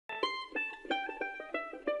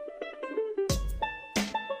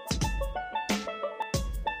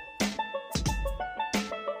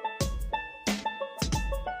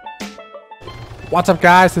What's up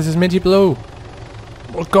guys, this is Minty Blue.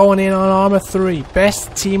 We're going in on Arma 3.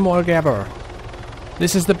 Best teamwork ever.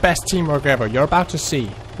 This is the best teamwork ever. You're about to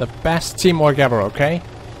see the best teamwork ever, okay?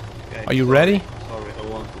 Are you ready? Sorry, I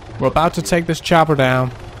want to. We're about to take this chopper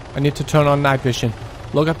down. I need to turn on night vision.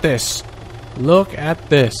 Look at this. Look at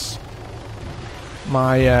this.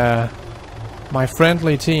 My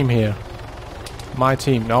friendly team here. My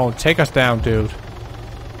team. No, take us down, dude.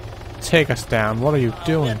 Take us down. What are you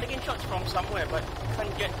doing? Taking shots from somewhere, but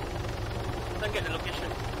can't get the location.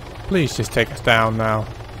 Please just take us down now.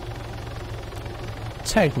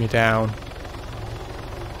 Take me down.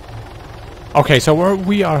 Okay, so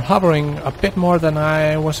we are hovering a bit more than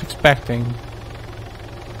I was expecting.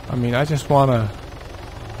 I mean, I just wanna...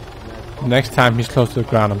 Next time he's close to the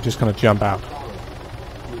ground, I'm just gonna jump out.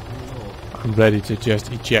 I'm ready to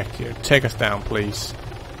just eject here. Take us down, please.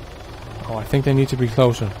 Oh, I think they need to be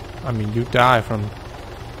closer. I mean, you die from...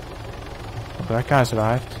 Oh, that guy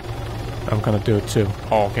survived. I'm gonna do it too.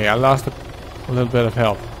 Oh, okay, I lost a little bit of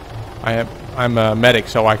health. I'm a medic,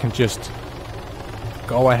 so I can just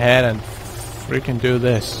go ahead and freaking do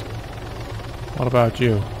this. What about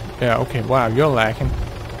you? Yeah, okay, wow, you're lagging.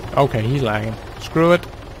 Okay, he's lagging. Screw it.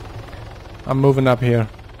 I'm moving up here.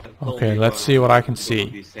 Okay, let's see what I can see.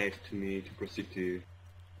 Be safe to me to proceed to.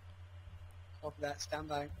 Off that, stand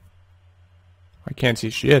by. I can't see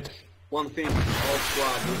shit. One thing, all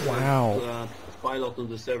squad. Wow. Pilot on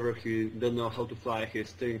the server who don't know how to fly. He's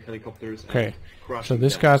steering helicopters. Okay, and crashing so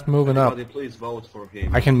this them. guy's moving up. Everybody please vote for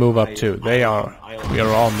him. I can move up too. We are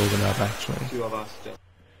all moving up actually. Two of us.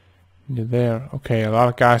 You're there. Okay, a lot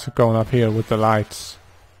of guys are going up here with the lights.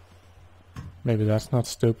 Maybe that's not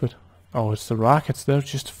stupid. Oh, it's the rockets. They're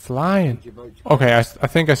just flying. Okay, I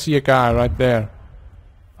think I see a guy right there.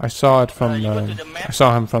 I saw it from. I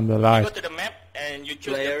saw him from the light. Go to the map and you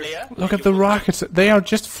choose the player. Look at the rockets. They are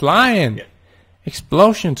just flying. Yeah.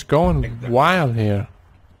 Explosions going wild here.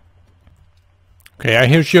 Okay, I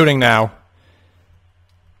hear shooting now.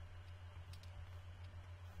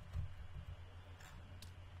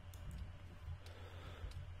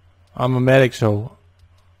 I'm a medic, so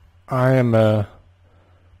I am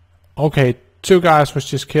okay, two guys was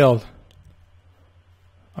just killed.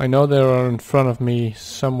 I know they are in front of me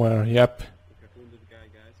somewhere. Yep.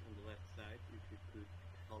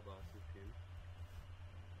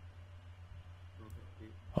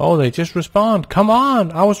 Oh, they just respawned. Come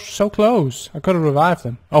on! I was so close. I could have revived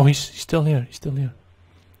them. Oh, he's still here. He's still here.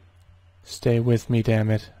 Stay with me, damn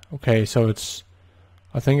it. Okay, so it's...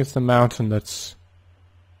 I think it's the mountain that's...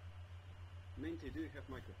 Minty, do you have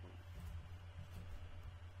microphone?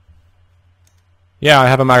 Yeah, I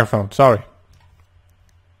have a microphone. Sorry.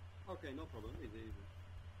 Okay, no problem. Easy, easy.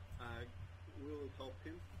 We'll help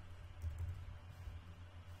him.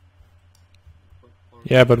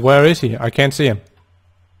 Yeah, but where is he? I can't see him.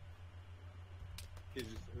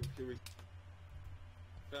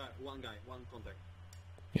 One guy, one contact.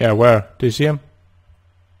 Yeah, where? Do you see him?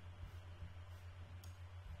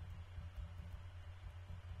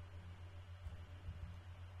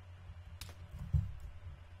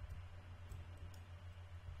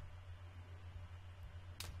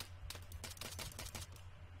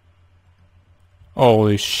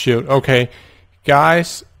 Holy shit. Okay,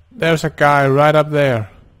 guys, there's a guy right up there.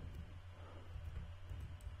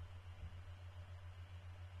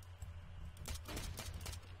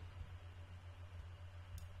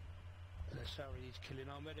 Sorry, he's killing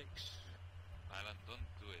our medics. Ivan, don't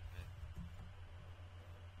do it, man.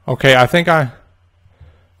 Okay,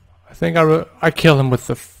 I killed him with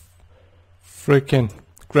the freaking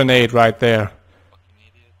grenade right there. Fucking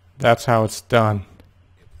idiot. That's how it's done.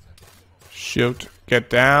 Shoot. Get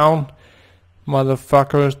down.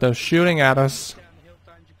 Motherfuckers, they're shooting at us. Downhill,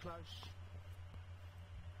 danger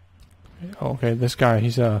close. Okay, this guy,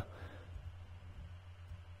 he's a...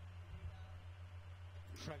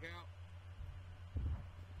 Frag out.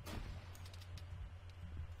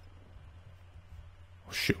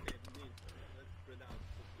 Oh, shoot.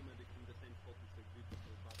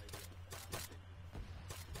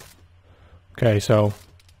 Okay, so...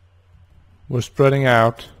 We're spreading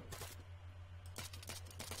out.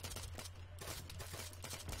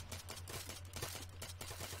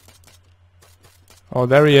 Oh,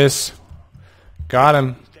 there he is. Got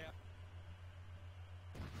him.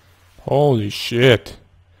 Holy shit.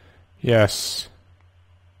 Yes.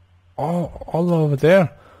 Oh, all over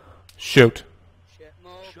there. Shoot. Shit,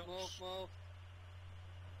 move.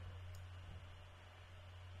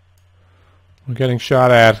 We're getting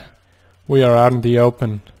shot at. We are out in the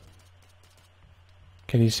open.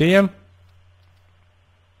 Can you see him?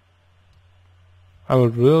 I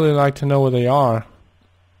would really like to know where they are.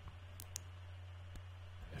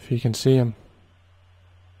 he can see him.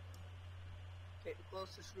 Take the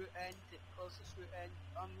closest route end, take the closest route end.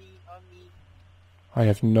 On me, on me. I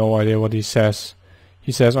have no idea what he says.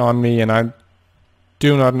 He says on me, and I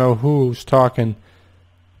do not know who's talking.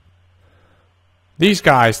 These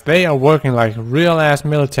guys, they are working like real ass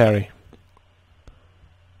military.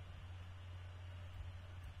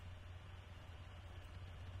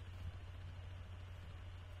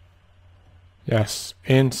 Yes,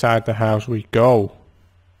 inside the house we go.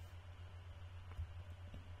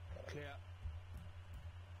 Clear.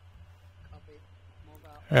 Copy. Move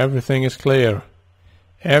out. Everything is clear.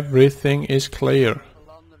 Everything is clear.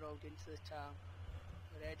 Along the road into the town.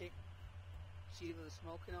 Ready? See where the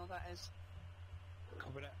smoke and all that is?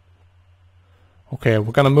 Copy that. Okay,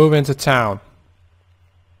 we're gonna move into town.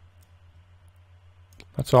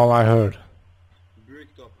 That's all I heard.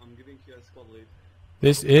 Bricked up. I'm giving you a squad lead.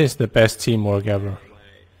 This is the best teamwork ever.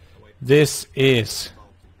 Away. This is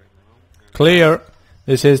Right now. clear.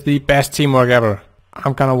 This is the best teamwork ever.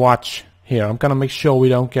 I'm gonna watch here. I'm gonna make sure we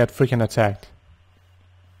don't get freaking attacked.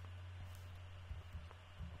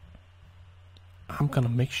 I'm gonna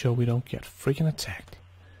make sure we don't get freaking attacked.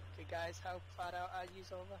 Okay guys, how far out are you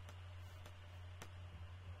over?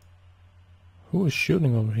 Who is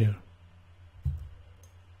shooting over here?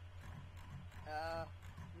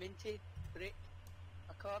 Minty, Brick,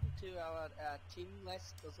 according to our team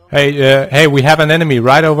list, there's only Hey, we have an enemy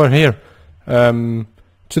right over here. To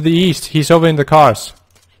the east. He's over in the cars.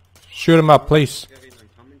 Shoot him up, please. Kevin, I'm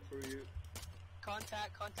coming for you.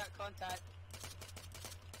 contact.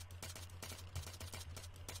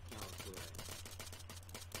 No, it's alright.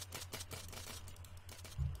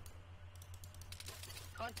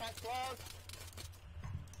 Contact wall.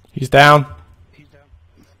 He's down. He's down.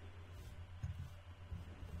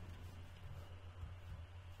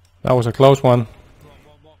 That was a close one.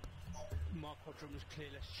 What? My quadrant was clear.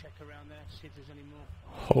 Let's check around there, see if there's any more.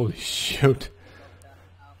 Holy shoot.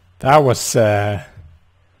 That was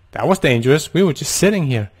dangerous. We were just sitting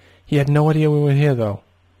here. He had no idea we were here though.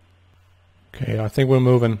 Okay, I think we're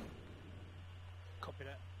moving. Copy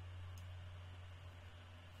that.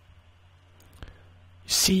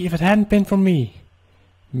 See, if it hadn't been for me,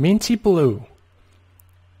 Minty Blue,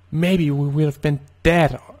 maybe we would have been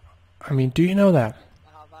dead. I mean, do you know that?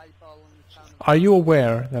 How valuable in the town of Are you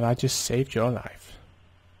aware that I just saved your life?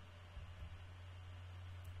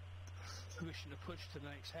 permission to push to the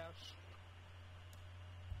next house.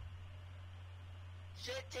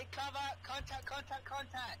 Shit, take cover! Contact!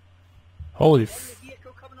 Holy There's a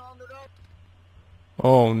vehicle coming on the road.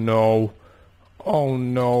 Oh no. Oh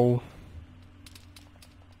no.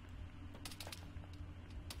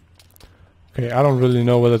 Okay, I don't really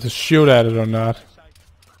know whether to shoot at it or not.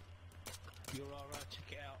 You're alright,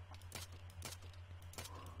 check it out.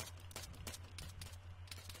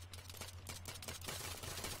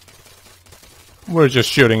 We're just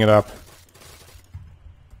shooting it up.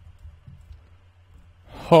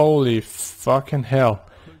 Holy fucking hell.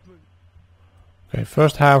 Okay,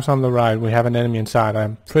 first house on the right. We have an enemy inside.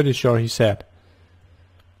 I'm pretty sure he said.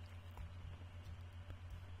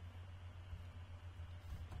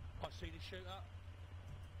 I see the shooter.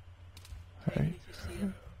 Okay. If you see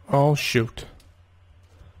him, Oh shoot.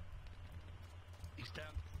 he's down.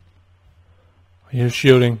 I hear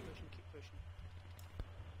shooting. Keep pushing.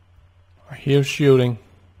 I hear shooting.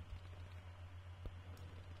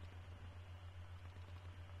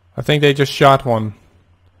 I think they just shot one.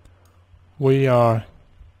 We are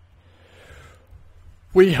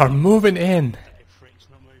moving in. Hey, freak's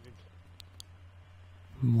not moving.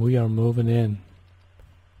 We are moving in.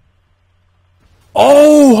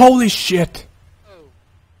 Oh, holy shit. Oh,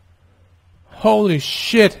 Holy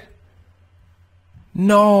shit.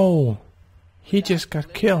 No. He just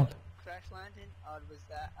got killed. crash landing, or was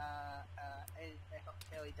that a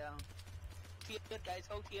heli down? Here, guys,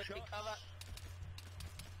 hold here, take cover.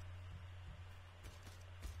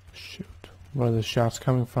 Shoot. Where are the shots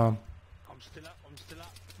coming from? I'm still up.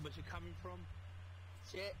 Where's it coming from?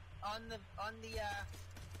 Shit, on the hill.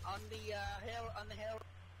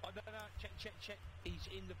 I don't know, check. He's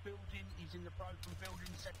in the building, he's in the broken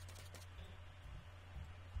building.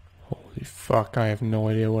 Holy fuck, I have no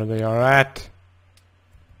idea where they are at.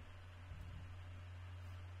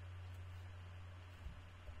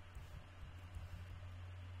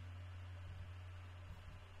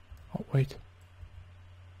 Oh, wait.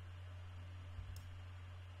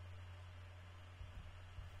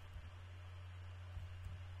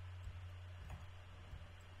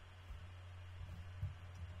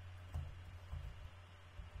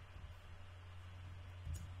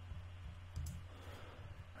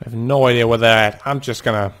 I have no idea where they're at. I'm just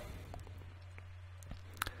gonna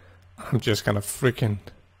I'm just gonna freaking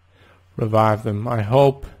revive them. I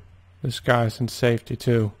hope this guy's in safety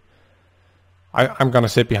too. I'm gonna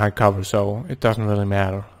sit behind cover, so it doesn't really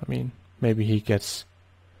matter. I mean, maybe he gets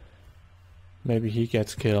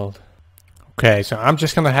killed. Okay, so I'm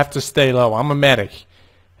just gonna have to stay low. I'm a medic.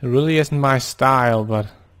 It really isn't my style, but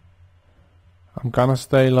I'm gonna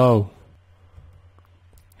stay low.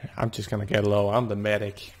 I'm just gonna get low. I'm the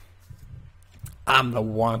medic. I'm the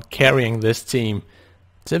one carrying this team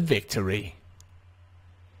to victory.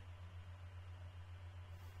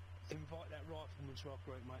 Invite that rifleman to our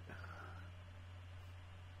group, mate.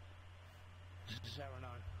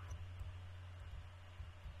 Zarano.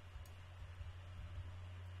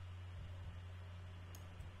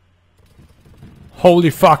 Holy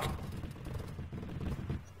fuck!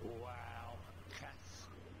 Wow. Cats.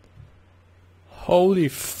 Holy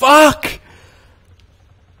fuck!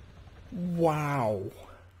 Wow.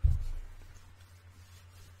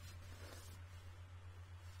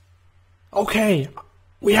 Okay,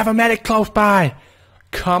 we have a medic close by.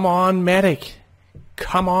 Come on, medic.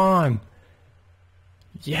 Come on.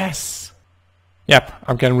 Yes. Yep,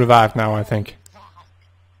 I'm getting revived now, I think.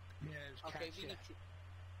 Yeah, it was Okay, cats, we yeah. need to...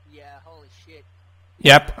 Yeah, holy shit.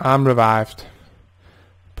 Yep, I'm revived.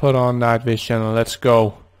 Put on night vision and let's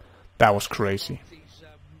go. That was crazy. These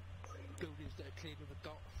buildings that are cleared with a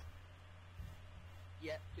dot.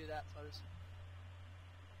 Yeah, do that for us.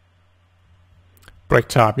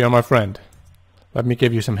 Bricktop, you're my friend. Let me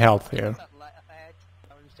give you some health here. That light up ahead.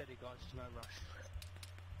 Go and steady, guys. There's no rush.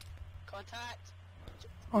 Contact!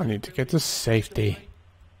 I need to get to safety.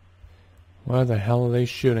 Where the hell are they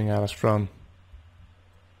shooting at us from?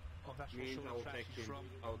 Oh, that's what Me, sort I of will flash take is him. from.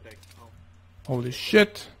 I will take. Oh. Holy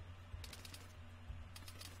shit.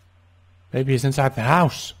 Maybe he's inside the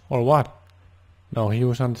house, or what? No, he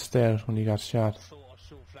was on the stairs when he got shot. I thought I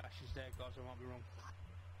saw flashes there, guys. I might be wrong.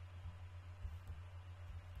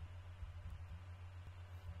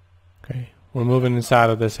 Okay, we're moving inside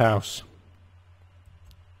of this house.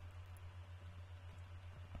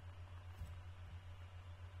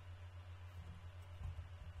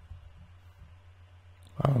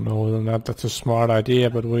 I don't know whether or not that's a smart idea,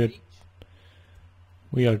 but we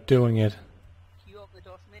are doing it. Can you open the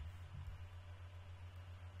door for me?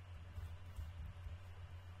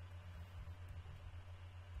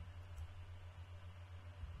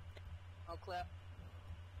 All clear.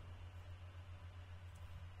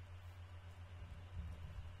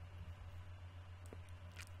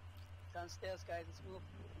 Downstairs, guys. Let's move.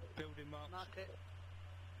 Building marks. Mark it.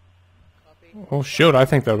 Copy. Oh shoot, I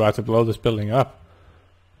think they're about to blow this building up.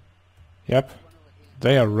 Yep, One over here.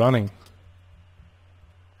 they are running.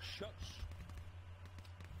 Shots.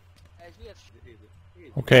 Guys, we have...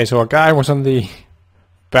 Easy. Okay, so a guy was on the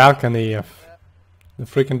balcony of the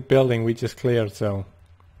freaking building we just cleared, so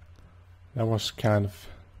that was kind of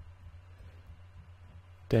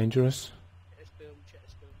dangerous. Check this boom, check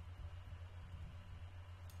this boom.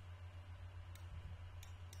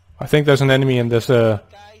 I think there's an enemy in this,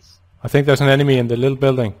 Guys! I think there's an enemy in the little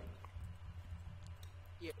building.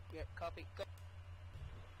 Yeah, copy. Go.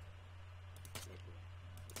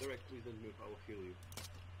 Directly, don't move. I will heal you.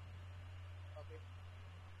 Copy.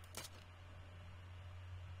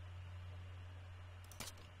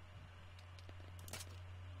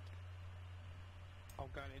 I'm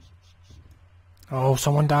going in. Oh,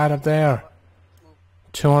 someone died up there. Move.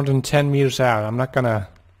 210 meters out. I'm not gonna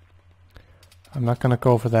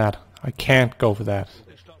go for that. I can't go for that.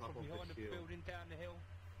 It's like from behind the building down the hill.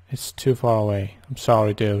 It's too far away. I'm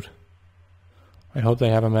sorry, dude. I hope they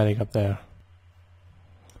have a medic up there.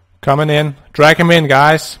 Coming in. Drag him in,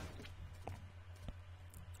 guys.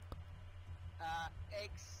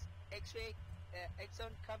 X-ray,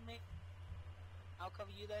 X-zone, cover me. I'll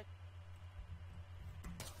cover you then.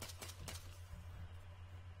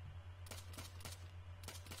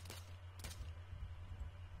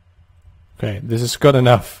 Okay, this is good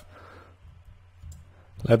enough.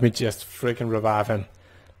 Let me just freaking revive him.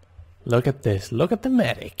 Look at this. Look at the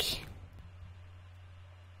medic.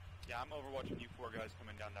 Yeah, I'm overwatching you four guys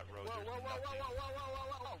coming down that road. Whoa, There's whoa, whoa, nothing. whoa, whoa, whoa,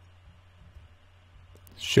 whoa, whoa, whoa.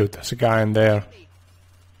 Shoot, there's a guy in there. Minty.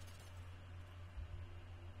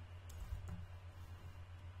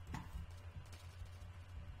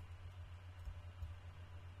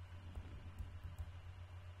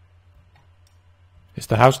 Is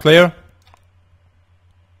the house clear?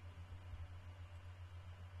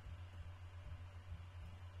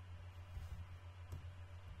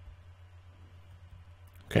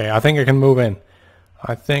 Okay, I think I can move in.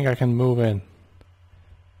 I think I can move in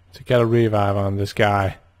to get a revive on this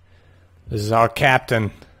guy. This is our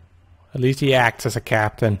captain. At least he acts as a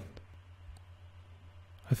captain.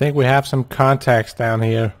 I think we have some contacts down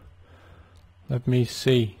here. Let me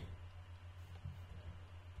see.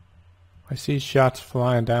 I see shots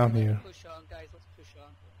flying down here. Push on, guys. Let's push on.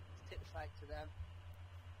 Let's take the fight to them.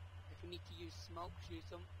 If we need to use smoke, use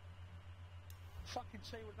them. Fucking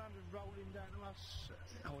T100 rolling down to us.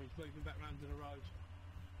 Oh, he's moving back round to the road.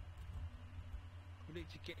 We need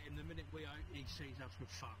to get him the minute he sees us, we're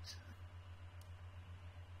fucked.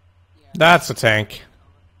 Yeah. That's a tank.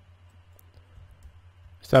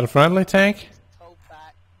 Is that a friendly tank? Hold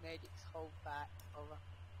back. Medics, hold back. Over.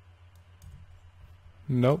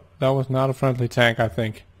 Nope, that was not a friendly tank, I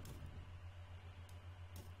think.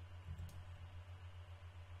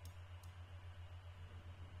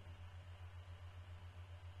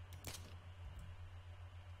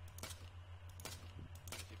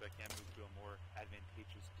 I'm gonna see if I can move to a more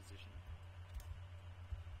advantageous position.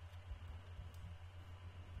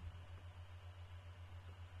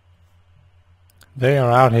 They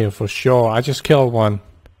are out here for sure. I just killed one.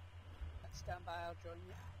 Stand by, I'll join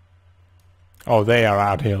you. Oh, they are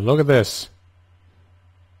out here. Look at this.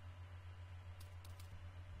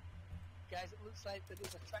 Guys, it looks like there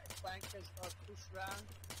is a track flankers or push round.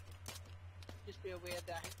 Just be aware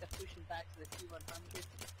that I think they're pushing back to the T100.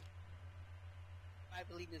 I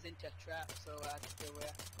believe there's into a trap, so just be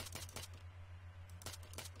aware.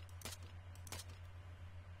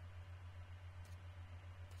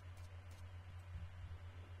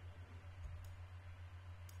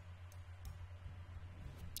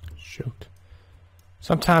 Shoot.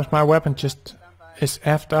 Sometimes my weapon just is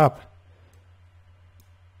effed up.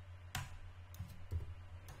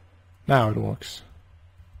 Now it works.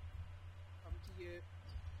 Come to you.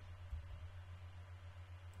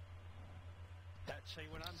 That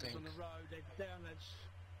T100's on the road, they're down, that's...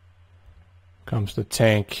 Comes the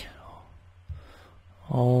tank.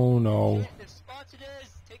 Oh no. Yeah, they've spotted us.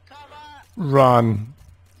 Take cover. Run.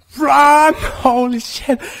 Run! Holy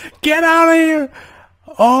shit. Get out of here.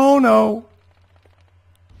 Oh no.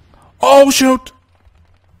 Oh shoot.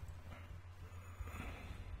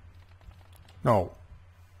 No.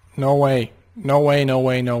 No way. No way, no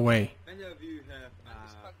way, no way. Any of you have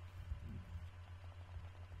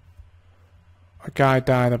A guy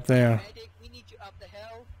died up there. Medic, we need you up the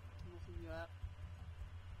hill. Moving you up.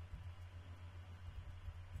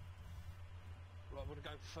 Right, we'll go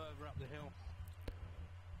further up the hill.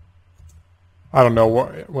 I don't know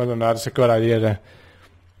whether or not it's a good idea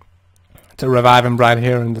to revive him right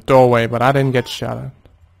here in the doorway, but I didn't get shot at.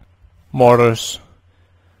 Mortars.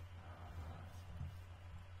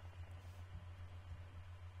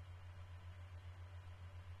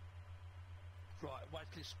 Right, wait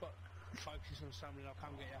till it's focus on something, I'll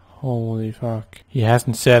come get you. Holy fuck. He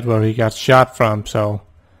hasn't said where he got shot from, so...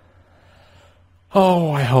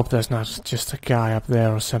 Oh, I hope there's not just a guy up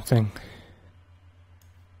there or something.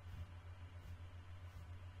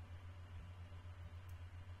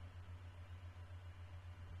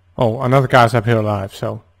 Oh, another guy's up here alive,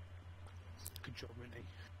 so... Good job, Minty.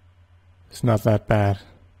 It's not that bad.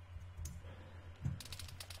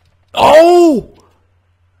 Oh!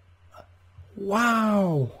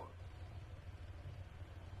 Wow!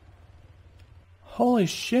 Holy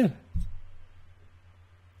shit.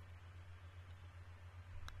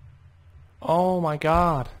 Oh my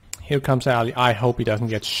god. Here comes Ali. I hope he doesn't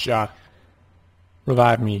get shot.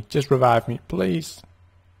 Revive me. Just revive me, please.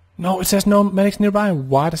 No, it says no medics nearby.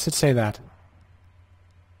 Why does it say that?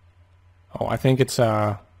 Oh, I think it's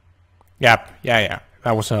yep, yeah.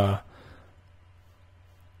 That was I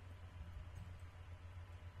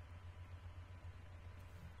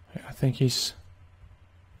think he's...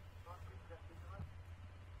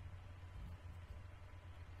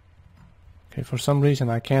 Okay, for some reason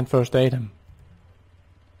I can't first aid him.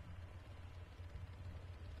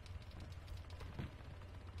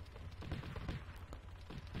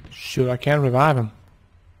 Shoot, I can't revive him.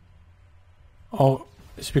 Oh,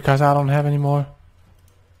 it's because I don't have any more?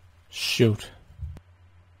 Shoot.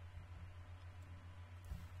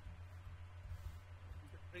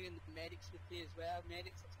 Bring in the medics with me as well.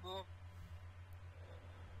 Medics, let's move.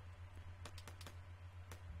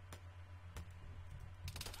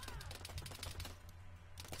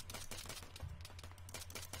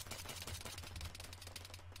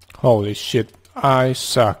 Holy shit, I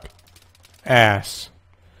suck ass.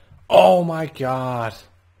 Oh my god.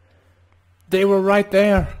 They were right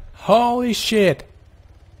there. Holy shit.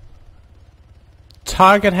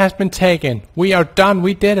 Target has been taken. We are done.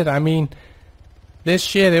 We did it. I mean, this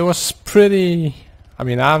shit, it was pretty... I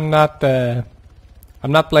mean, I'm not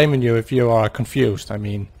blaming you if you are confused. I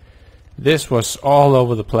mean, this was all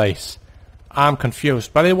over the place. I'm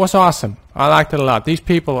confused, but it was awesome. I liked it a lot. These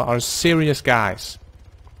people are serious guys.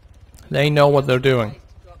 They know what they're doing.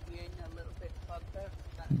 Drop you in a little bit further.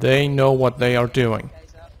 They know what they are doing.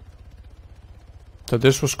 Guys up. So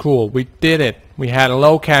this was cool. We did it. We had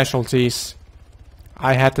low casualties.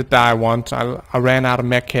 I had to die once. I ran out of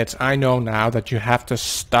mech kits. I know now that you have to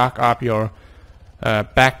stock up your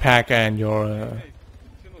backpack and your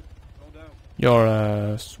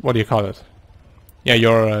what do you call it? Yeah,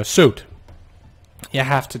 your suit. You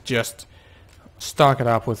have to just stock it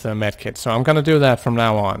up with med kits. So I'm gonna do that from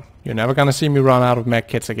now on. You're never gonna see me run out of med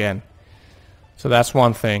kits again. So that's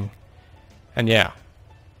one thing. And yeah,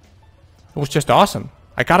 it was just awesome.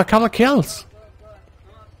 I got a couple of kills.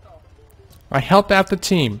 I helped out the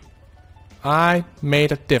team. I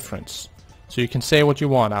made a difference. So you can say what you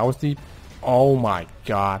want. I was the... Oh my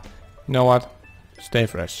god. You know what? Stay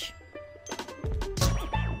fresh.